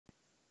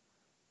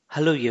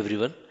Hello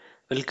everyone,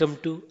 welcome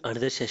to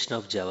another session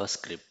of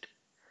JavaScript.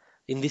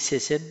 In this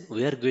session,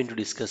 we are going to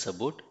discuss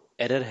about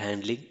error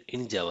handling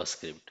in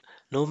JavaScript.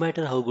 No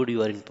matter how good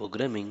you are in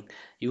programming,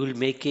 you will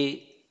make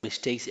a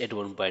mistakes at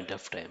one point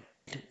of time.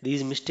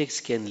 These mistakes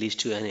can lead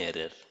to an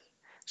error.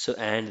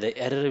 And the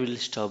error will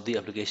stop the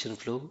application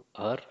flow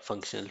or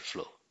functional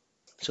flow.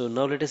 So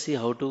now let us see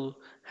how to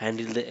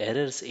handle the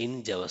errors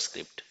in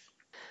JavaScript.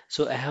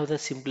 So I have the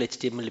simple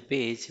HTML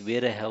page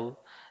where I have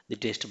the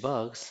text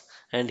box,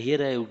 and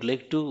here I would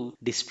like to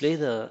display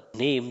the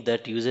name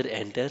that user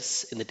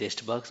enters in the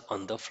text box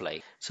on the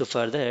fly. So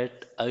for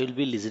that I will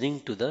be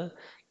listening to the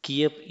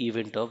key up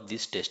event of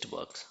this text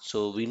box.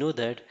 So we know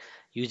that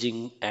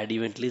using add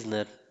event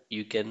listener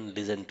you can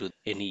listen to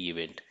any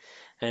event.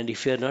 And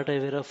if you are not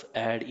aware of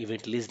add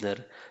event listener,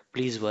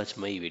 please watch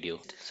my video.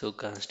 So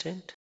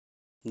constant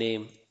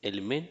name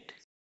element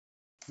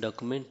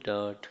document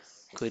dot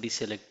query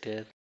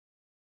selector.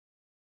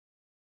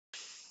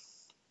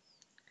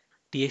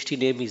 TXT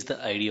name is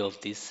the ID of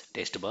this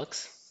text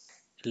box.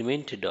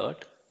 Element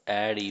dot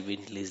add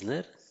event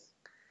listener.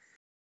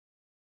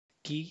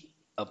 Key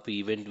up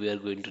event we are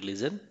going to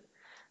listen.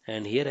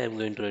 And here I am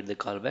going to write the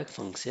callback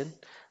function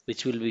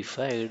which will be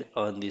fired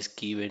on this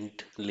key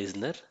event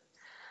listener.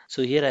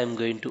 So here I am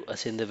going to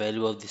assign the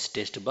value of this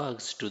text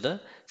box to the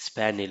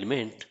span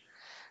element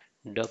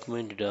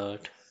document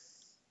dot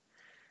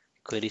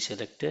query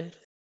selector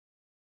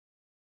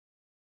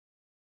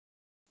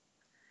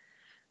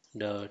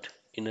dot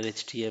inner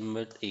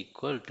HTML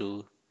equal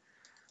to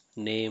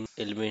name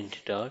element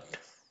dot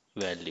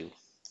value.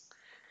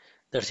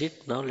 That's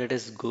it. Now let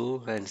us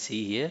go and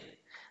see here.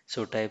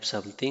 So type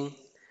something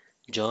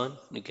John.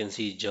 You can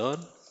see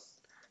John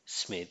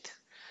Smith.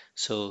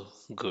 So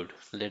good.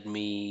 Let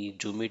me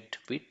zoom it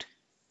a bit.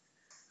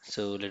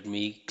 So let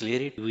me clear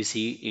it. We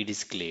see it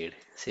is cleared.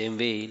 Same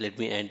way, let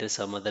me enter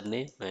some other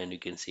name and you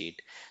can see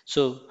it.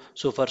 So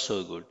far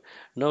so good.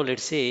 Now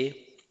let's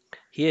say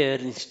here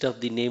instead of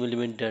the name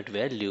element dot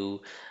value,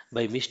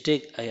 by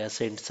mistake I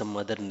assigned some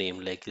other name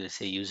like let's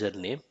say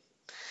username,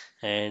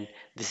 and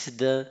this is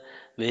the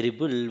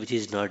variable which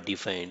is not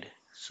defined.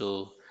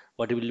 So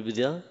what will be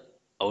the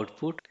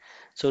output?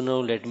 So now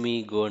let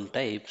me go and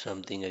type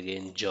something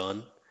again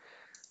John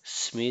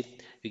Smith.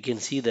 You can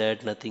see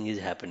that nothing is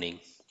happening.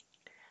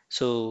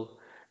 So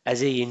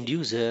as a end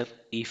user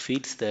he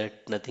feels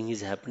that nothing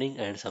is happening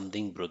and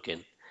something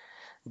broken,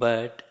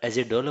 but as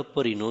a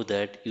developer you know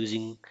that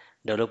using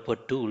developer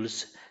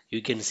tools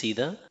you can see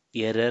the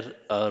error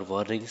or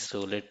warnings. So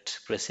let's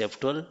press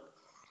F12.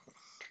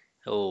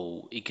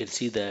 Oh, you can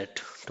see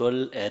that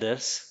 12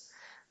 errors,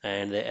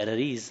 and the error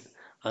is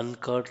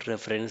uncaught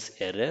reference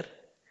error,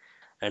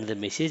 and the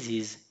message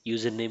is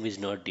username is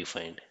not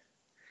defined.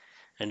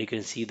 And you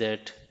can see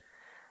that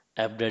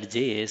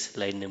app.js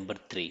line number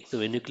 3. So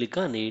when you click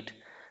on it,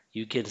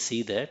 you can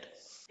see that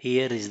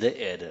here is the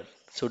error.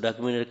 So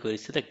document query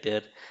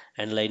selector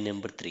and line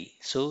number 3.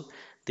 So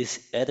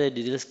this error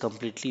details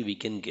completely we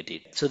can get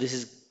it. So this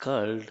is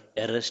called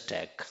error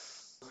stack.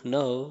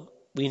 Now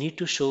we need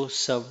to show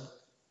some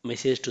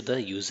message to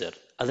the user.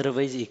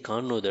 Otherwise, he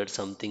can't know that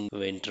something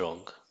went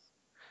wrong.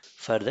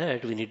 For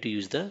that, we need to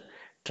use the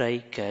try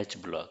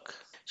catch block.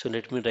 So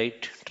let me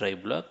write try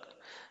block.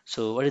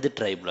 So what is the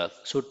try block?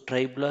 So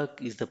try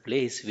block is the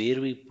place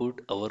where we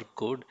put our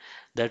code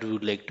that we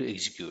would like to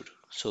execute.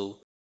 So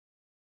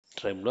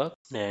try block,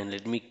 and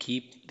let me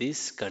keep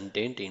this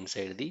content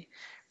inside the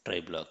try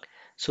block.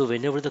 So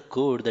whenever the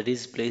code that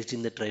is placed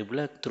in the try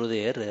block through the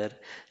error,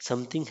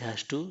 something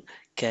has to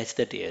catch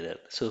that error.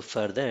 So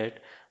for that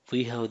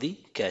we have the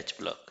catch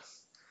block.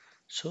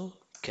 So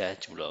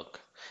catch block,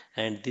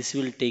 and this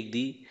will take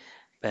the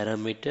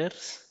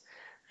parameters,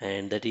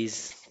 and that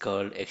is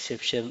called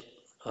exception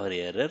or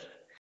error.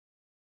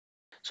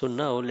 So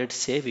now let's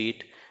save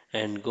it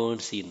and go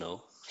and see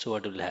now. So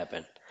what will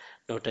happen?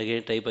 Now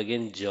again type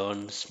again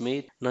John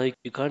Smith. Now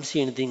you can't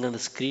see anything on the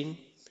screen.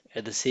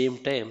 At the same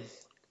time,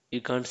 you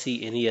can't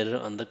see any error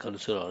on the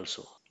console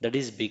also. That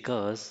is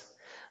because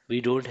we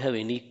don't have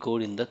any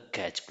code in the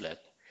catch block.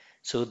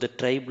 So the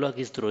try block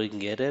is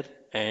throwing error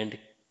and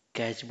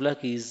catch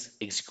block is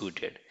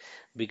executed,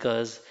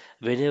 because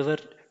whenever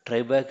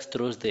try block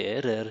throws the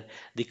error,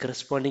 the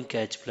corresponding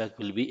catch block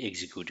will be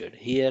executed.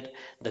 Here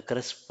the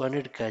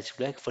corresponding catch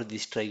block for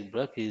this try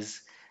block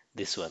is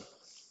this one.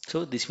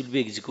 So this will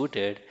be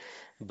executed,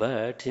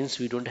 but since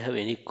we don't have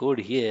any code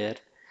here,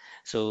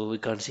 so we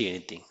can't see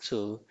anything.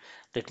 So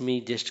let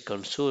me just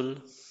console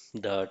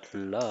dot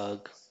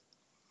log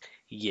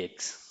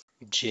ex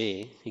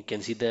j. You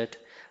can see that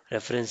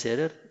reference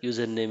error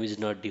username is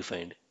not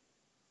defined.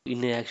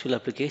 In an actual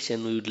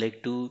application we would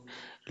like to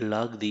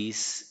log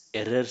these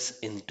errors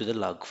into the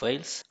log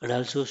files and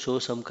also show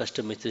some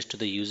custom message to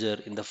the user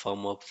in the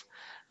form of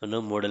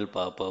model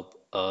pop-up,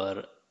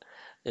 or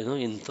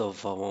in the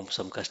form of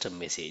some custom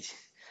message.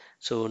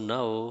 So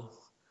now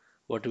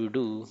what we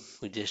do,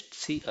 we just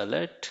see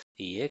alert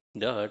ex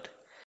dot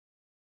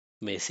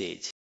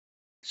message.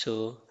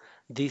 So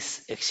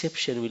this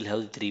exception will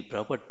have three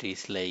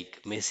properties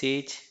like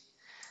message,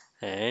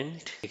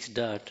 and x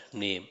dot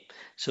name.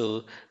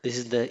 So this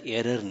is the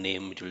error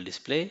name it will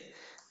display,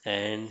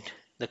 and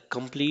the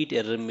complete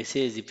error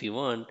message, if you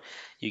want,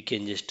 you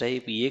can just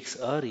type ex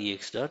or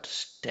ex dot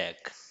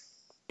stack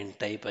and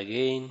type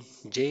again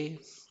j.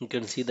 You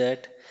can see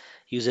that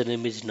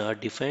username is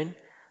not defined,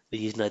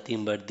 which is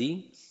nothing but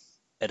the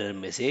error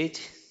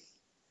message.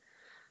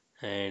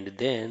 And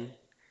then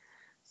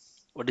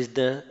what is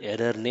the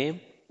error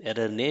name?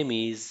 Error name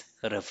is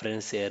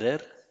reference error,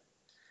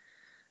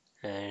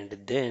 and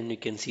then you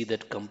can see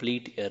that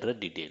complete error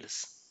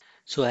details.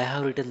 So I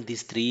have written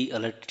these three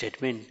alert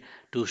statement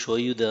to show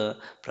you the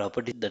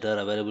properties that are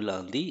available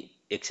on the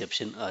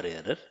exception or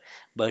error.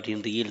 But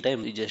in real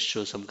time, we just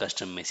show some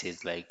custom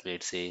message like,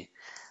 let's say,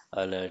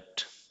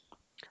 alert.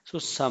 So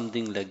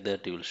something like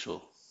that you will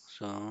show.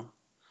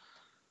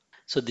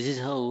 So this is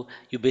how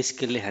you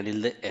basically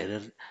handle the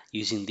error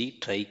using the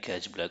try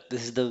catch block.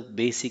 This is the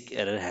basic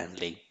error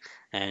handling,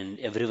 and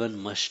everyone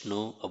must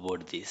know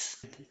about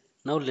this.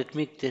 Now let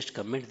me just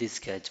comment this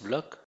catch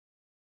block,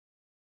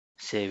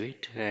 save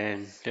it,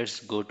 and let's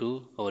go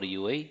to our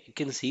UI. You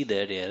can see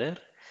that error,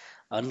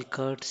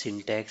 uncaught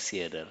syntax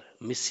error,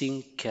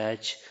 missing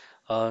catch,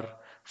 or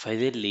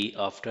finally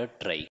after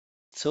try.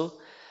 So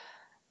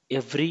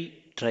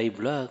every try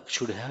block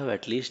should have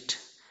at least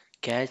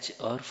catch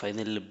or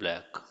finally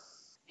block.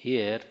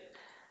 Here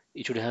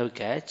it should have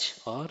catch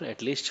or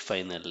at least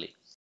finally.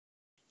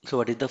 So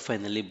what is the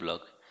finally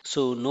block?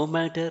 So no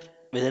matter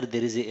whether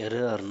there is a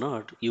error or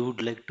not, you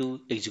would like to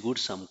execute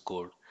some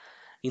code.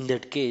 In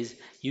that case,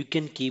 you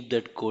can keep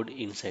that code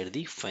inside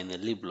the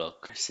finally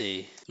block.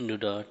 Say new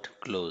dot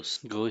close.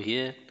 Go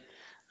here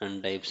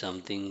and type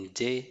something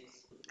J.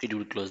 It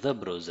will close the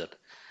browser.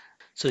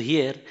 So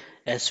here,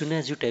 as soon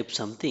as you type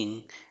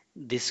something,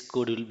 this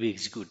code will be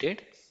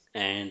executed,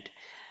 and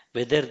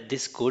whether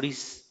this code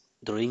is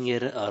throwing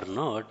error or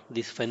not,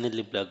 this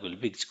finally block will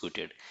be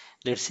executed.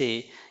 Let's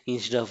say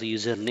instead of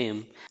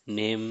username,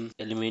 name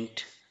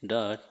element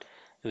dot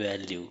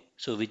value.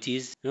 So which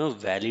is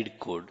valid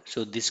code.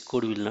 So this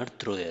code will not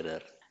throw error.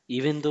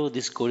 Even though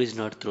this code is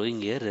not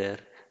throwing error,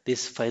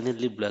 this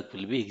finally block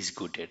will be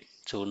executed.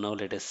 So now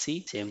let us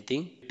see same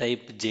thing.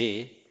 Type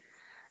J,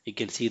 you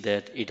can see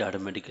that it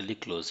automatically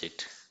close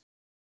it.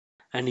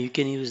 And you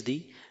can use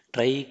the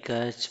try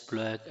catch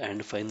block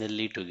and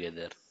finally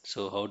together.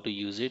 So how to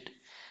use it?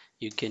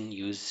 You can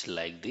use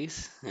like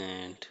this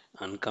and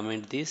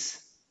uncomment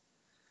this,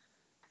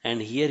 and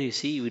here you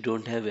see we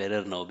don't have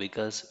error now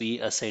because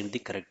we assigned the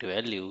correct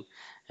value,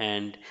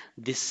 and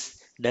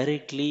this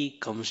directly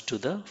comes to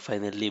the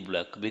finally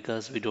block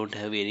because we don't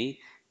have any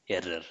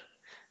error.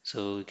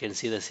 So you can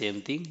see the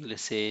same thing.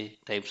 Let's say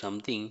type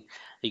something,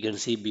 you can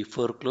see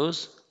before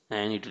close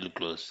and it will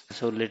close.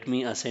 So let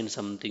me assign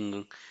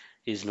something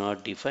is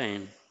not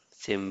defined,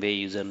 same way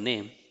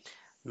username.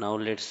 Now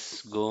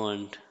let's go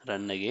and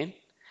run again.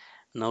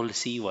 Now let's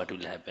see what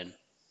will happen.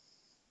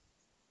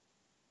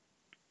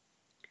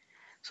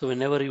 So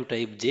whenever you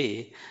type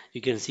J,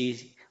 you can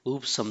see,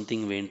 oops,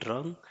 something went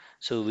wrong.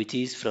 So which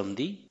is from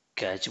the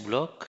catch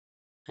block,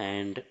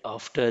 and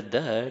after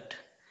that,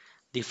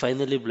 the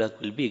finally block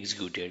will be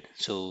executed.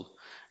 So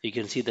you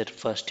can see that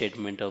first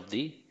statement of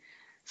the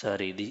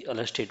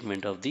alert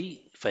statement of the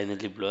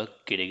finally block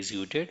get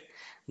executed.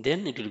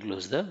 Then it will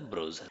close the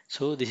browser.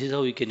 So this is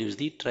how you can use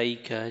the try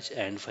catch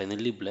and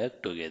finally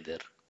block together.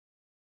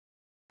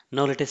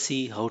 Now let us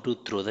see how to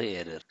throw the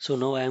error. So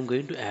now I am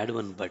going to add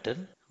one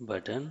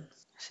button,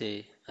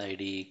 say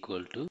id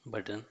equal to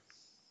button.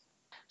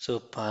 So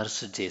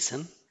parse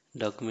JSON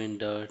document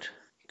dot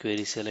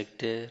query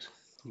selector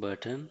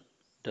button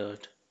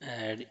dot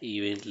add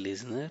event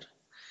listener,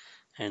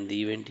 and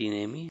the event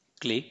name is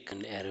click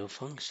and arrow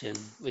function,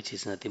 which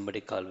is nothing but a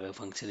callback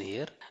function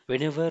here.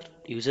 Whenever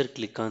user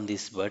click on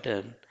this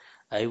button,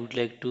 I would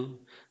like to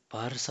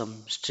parse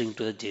some string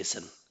to the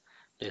JSON.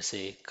 Let's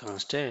say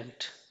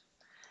constant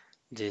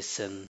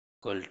JSON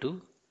equal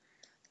to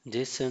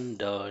JSON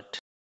dot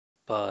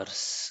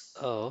parse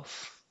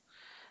of,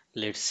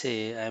 let's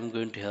say I'm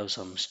going to have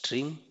some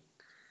string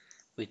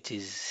which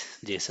is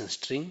JSON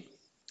string,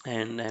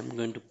 and I'm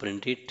going to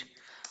print it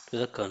to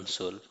the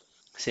console.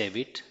 Save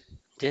it.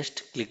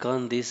 Just click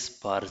on this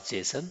parse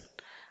JSON.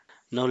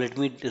 Now let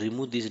me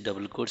remove these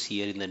double quotes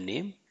here in the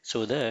name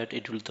so that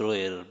it will throw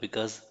error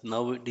because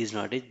now it is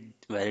not a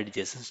valid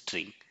JSON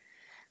string.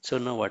 So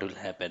now what will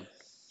happen?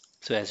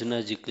 So as soon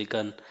as you click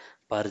on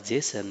parse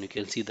JSON, you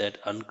can see that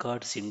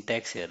uncaught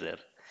syntax error.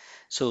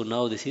 So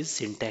now this is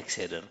syntax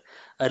error.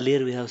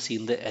 Earlier we have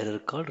seen the error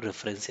called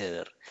reference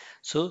error.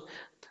 So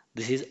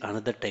this is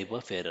another type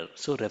of error.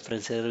 So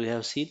reference error we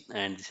have seen,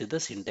 and this is the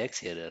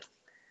syntax error.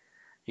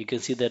 You can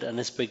see that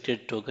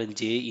unexpected token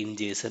J in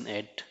JSON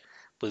at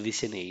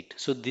position 8.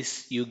 So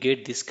this you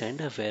get this kind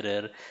of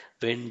error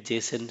when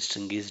JSON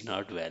string is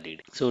not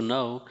valid. So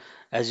now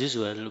as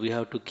usual we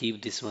have to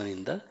keep this one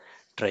in the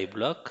try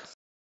block.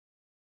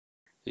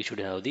 We should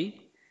have the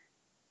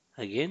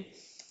again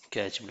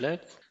catch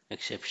block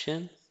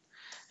exception,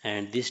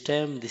 and this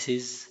time this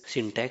is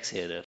syntax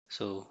error.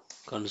 So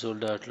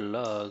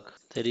console.log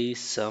there is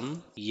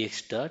some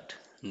ex dot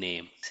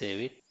name.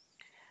 Save it.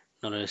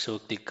 Now let's so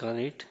click on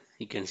it.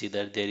 You can see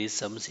that there is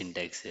some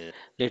syntax error.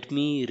 Let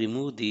me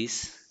remove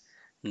this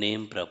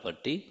name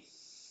property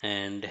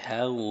and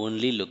have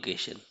only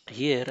location.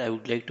 Here I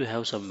would like to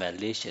have some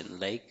validation,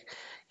 like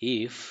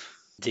if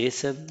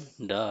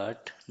JSON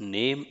dot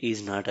name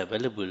is not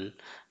available,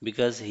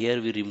 because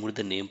here we remove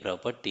the name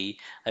property.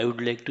 I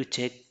would like to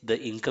check the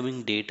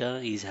incoming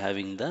data is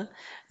having the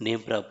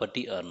name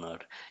property or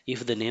not.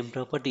 If the name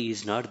property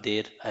is not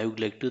there, I would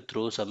like to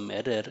throw some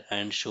error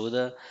and show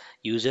the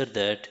user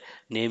that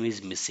name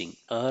is missing,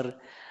 or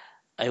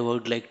I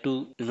would like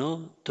to,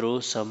 throw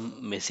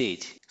some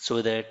message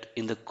so that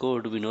in the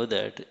code we know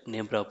that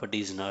name property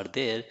is not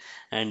there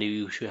and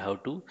you should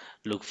have to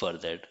look for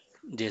that.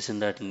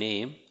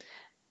 JSON.name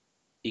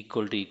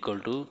equal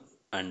to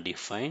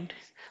undefined.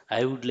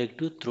 I would like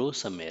to throw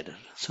some error.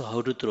 So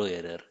how to throw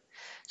error?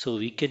 So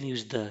we can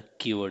use the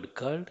keyword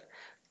called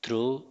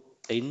throw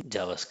in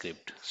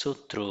JavaScript. So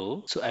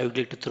throw. So I would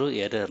like to throw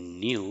error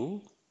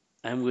new.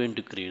 I'm going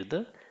to create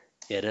the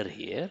error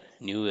here,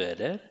 new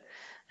error,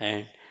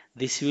 and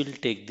this will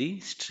take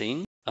the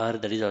string, or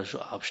that is also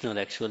optional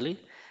actually.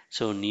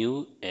 So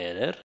new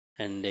error,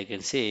 and I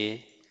can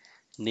say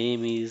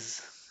name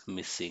is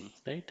missing,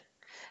 right?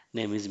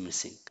 Name is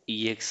missing.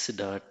 Ex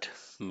dot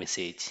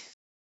message,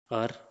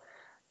 or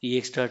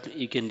ex dot,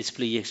 you can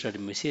display ex dot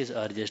message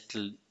or just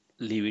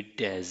leave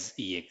it as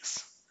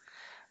ex.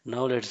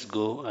 Now let's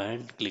go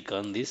and click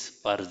on this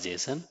parse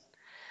JSON.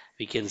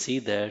 We can see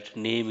that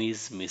name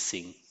is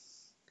missing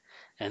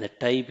and the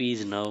type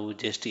is now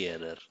just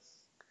error.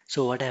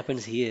 So what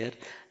happens here?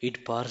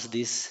 It parses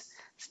this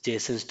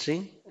JSON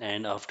string,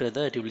 and after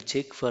that it will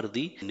check for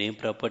the name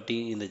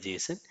property in the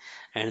JSON,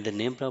 and the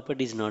name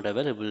property is not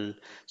available.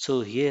 So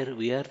here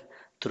we are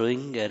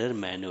throwing error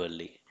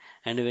manually.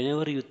 And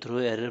whenever you throw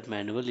error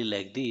manually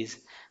like this,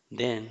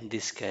 then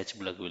this catch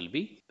block will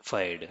be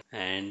fired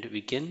and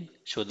we can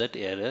show that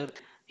error.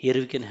 Here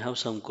we can have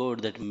some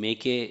code that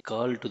make a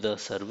call to the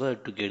server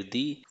to get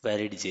the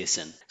valid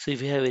JSON. So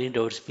if you have any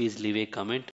doubts, please leave a comment.